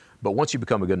right? But once you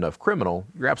become a good enough criminal,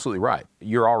 you're absolutely right.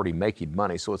 You're already making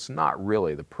money, so it's not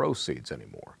really the proceeds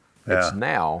anymore. Yeah. It's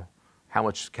now, how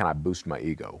much can I boost my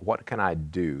ego? What can I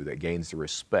do that gains the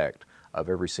respect of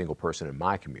every single person in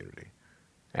my community?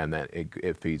 And then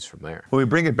it feeds from there. When we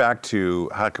bring it back to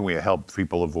how can we help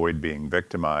people avoid being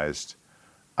victimized,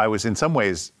 I was in some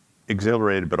ways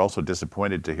exhilarated but also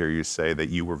disappointed to hear you say that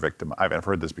you were victimized. I've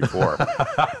heard this before.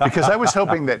 Because I was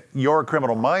hoping that your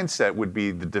criminal mindset would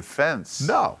be the defense.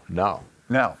 No.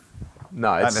 It's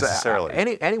not necessarily.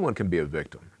 Anyone can be a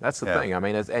victim. That's the thing. I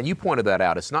mean, and you pointed that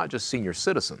out. It's not just senior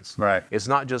citizens. Right. It's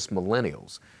not just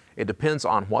millennials. It depends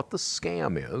on what the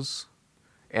scam is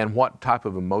and what type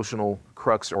of emotional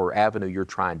crux or avenue you're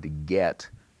trying to get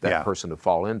that person to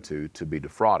fall into to be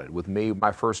defrauded. With me,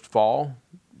 my first fall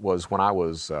was when I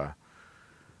was, I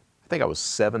think I was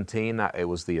 17. It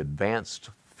was the advanced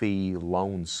fee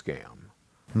loan scam.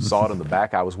 Saw it in the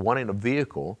back. I was wanting a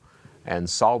vehicle and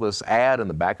saw this ad in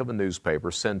the back of a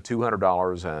newspaper, send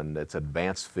 $200 and it's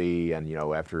advanced fee, and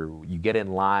after you get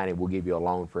in line, it will give you a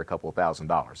loan for a couple of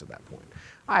 $1,000s at that point.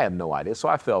 I had no idea, so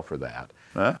I fell for that.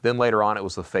 Then later on, it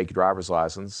was the fake driver's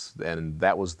license, and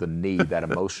that was the need, that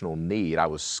emotional need. I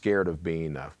was scared of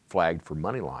being flagged for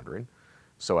money laundering,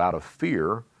 so out of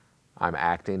fear, I'm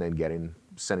acting and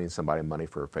sending somebody money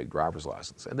for a fake driver's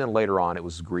license. And then later on, it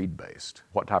was greed-based.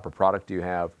 What type of product do you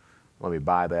have? Let me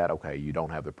buy that. Okay, you don't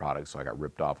have the product, so I got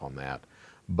ripped off on that.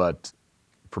 But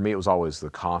for me, it was always the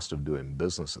cost of doing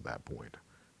business at that point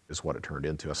is what it turned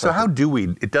into. So how do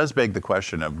we, it does beg the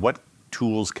question of what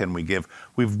tools can we give?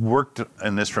 We've worked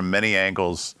in this from many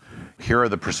angles. Here are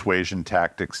the persuasion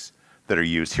tactics that are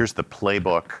used. Here's the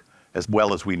playbook, as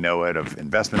well as we know it, of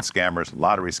investment scammers,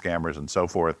 lottery scammers, and so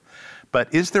forth.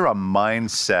 But is there a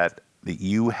mindset that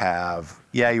you have,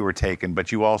 you were taken,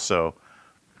 but you also,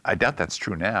 I doubt that's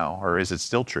true now, or is it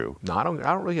still true? No, I don't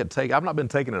really get taken. I've not been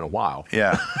taken in a while.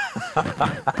 Yeah.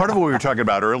 Part of what we were talking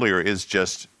about earlier is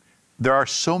just, there are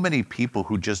so many people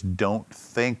who just don't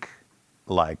think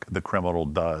like the criminal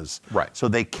does. Right. So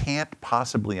they can't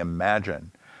possibly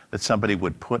imagine that somebody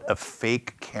would put a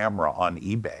fake camera on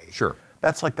eBay. Sure.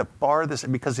 That's like the farthest,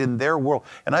 because in their world,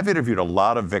 and I've interviewed a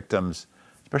lot of victims,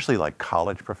 especially like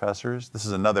college professors. This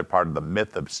is another part of the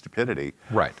myth of stupidity.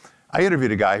 Right. I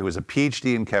interviewed a guy who was a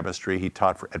PhD in chemistry. He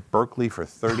taught at Berkeley for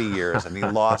 30 years, and he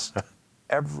lost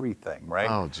everything, right?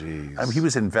 Oh, geez. I mean, he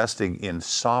was investing in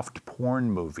soft porn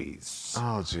movies.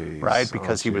 Oh, geez. Right?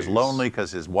 Because he was lonely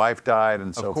because his wife died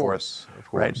and so forth. Of course.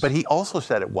 Right? But he also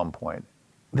said at one point,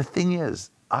 the thing is,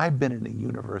 I've been in a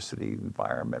university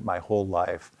environment my whole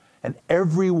life, and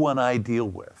everyone I deal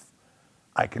with,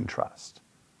 I can trust.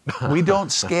 We don't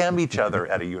scam each other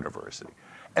at a university.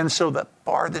 And so the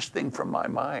farthest thing from my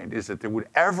mind is that there would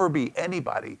ever be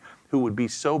anybody who would be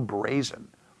so brazen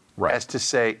as to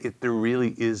say there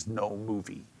really is no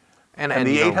movie. And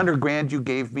the $800,000 you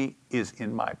gave me is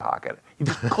in my pocket. He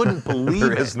just couldn't believe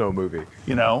there is no movie.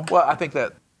 Well, I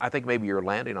think maybe you're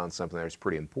landing on something that's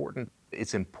pretty important.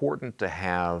 It's important to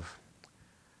have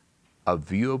a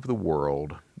view of the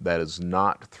world that is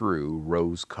not through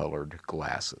rose-colored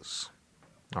glasses.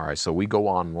 All right, so we go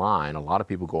online, a lot of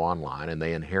people go online, and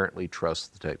they inherently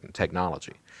trust the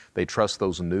technology. They trust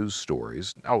those news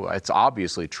stories. Oh, it's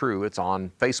obviously true. It's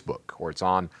on Facebook, or it's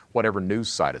on whatever news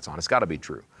site it's on. It's got to be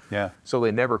true. Yeah. So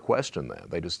they never question that.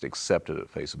 They just accept it at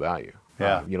face value.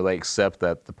 Yeah. They accept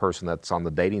that the person that's on the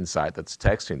dating site that's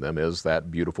texting them is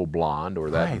that beautiful blonde or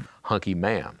that hunky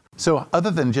man. So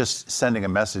other than just sending a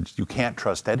message, you can't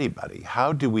trust anybody,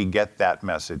 how do we get that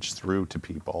message through to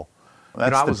people?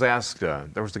 I was asked, there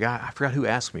was the guy, I forgot who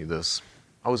asked me this.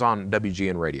 I was on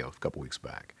WGN radio a couple weeks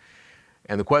back.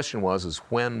 And the question was,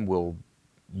 when will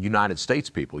United States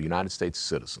people, United States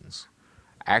citizens,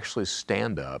 actually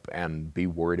stand up and be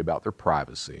worried about their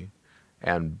privacy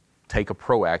and take a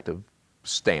proactive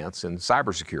stance in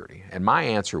cybersecurity? And my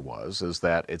answer is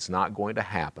that it's not going to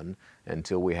happen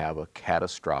until we have a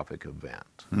catastrophic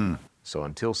event. So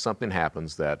until something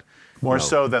happens that... More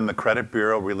so than the credit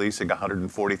bureau releasing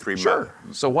 143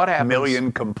 So what happens,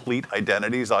 million complete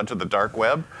identities onto the dark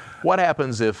web? What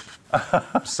happens if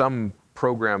some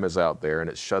program is out there and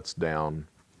it shuts down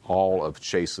all of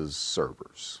Chase's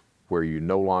servers, where you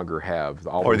no longer have...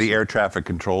 Or the air traffic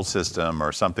control system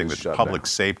or something that public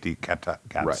safety can't.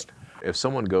 Right. If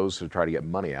someone goes to try to get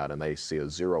money out and they see a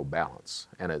zero balance,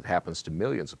 and it happens to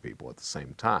millions of people at the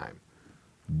same time,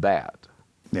 that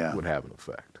would have an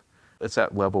effect. It's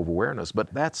that level of awareness,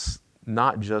 but that's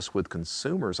not just with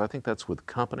consumers. I think that's with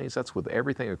companies. That's with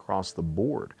everything across the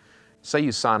board. Say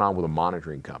you sign on with a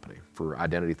monitoring company for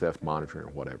identity theft monitoring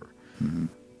or whatever. Mm-hmm.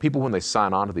 People, when they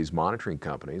sign on to these monitoring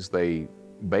companies, they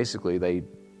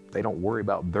don't worry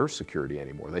about their security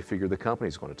anymore. They figure the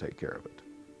company's going to take care of it.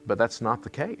 But that's not the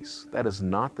case. That is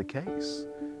not the case.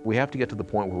 We have to get to the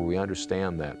point where we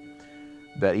understand that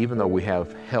even though we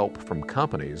have help from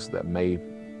companies that may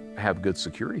have good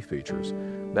security features,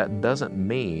 that doesn't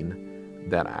mean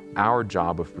that our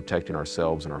job of protecting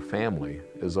ourselves and our family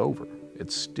is over.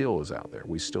 It still is out there.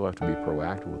 We still have to be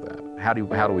proactive with that. How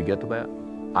do we get to that?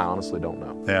 I honestly don't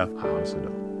know. Yeah. I honestly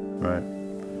don't. Right.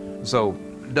 So,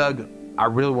 Doug, I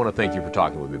really want to thank you for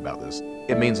talking with me about this.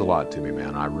 It means a lot to me,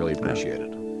 man. I really appreciate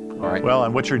it. All right. Well,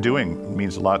 and what you're doing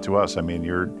means a lot to us. I mean,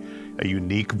 you're a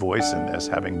unique voice in this,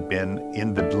 having been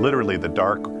in literally the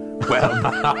dark web,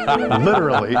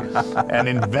 literally, and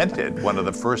invented one of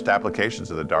the first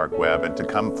applications of the dark web. And to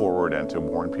come forward and to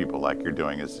warn people like you're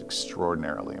doing is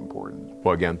extraordinarily important.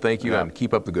 Well, again, thank you, and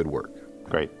keep up the good work.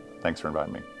 Great. Thanks for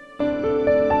inviting me.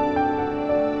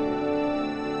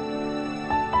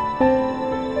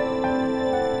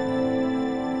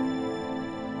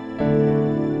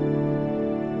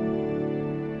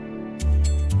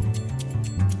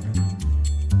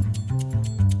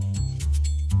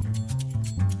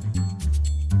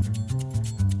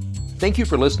 Thank you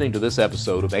for listening to this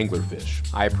episode of Anglerfish.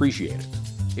 I appreciate it.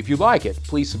 If you like it,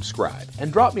 please subscribe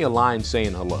and drop me a line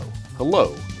saying hello.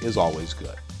 Hello is always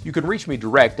good. You can reach me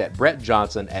direct at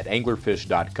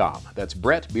brettjohnson@anglerfish.com. That's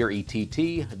Brett,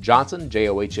 B-R-E-T-T, Johnson,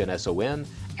 J-O-H-N-S-O-N,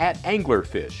 at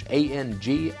Anglerfish,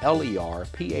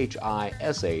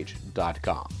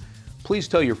 ANGLERPHISH.com. Please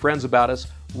tell your friends about us,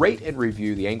 rate and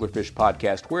review the Anglerfish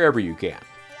podcast wherever you can.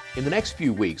 In the next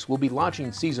few weeks, we'll be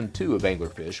launching Season 2 of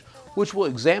Anglerfish, which will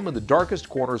examine the darkest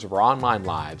corners of our online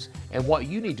lives and what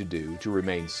you need to do to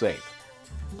remain safe.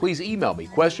 Please email me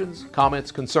questions, comments,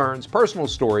 concerns, personal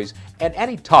stories, and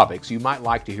any topics you might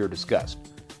like to hear discussed.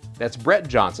 That's Brett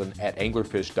Johnson at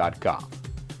anglerfish.com.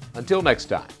 Until next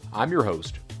time, I'm your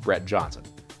host, Brett Johnson.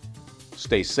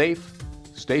 Stay safe,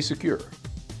 stay secure,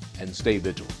 and stay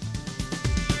vigilant.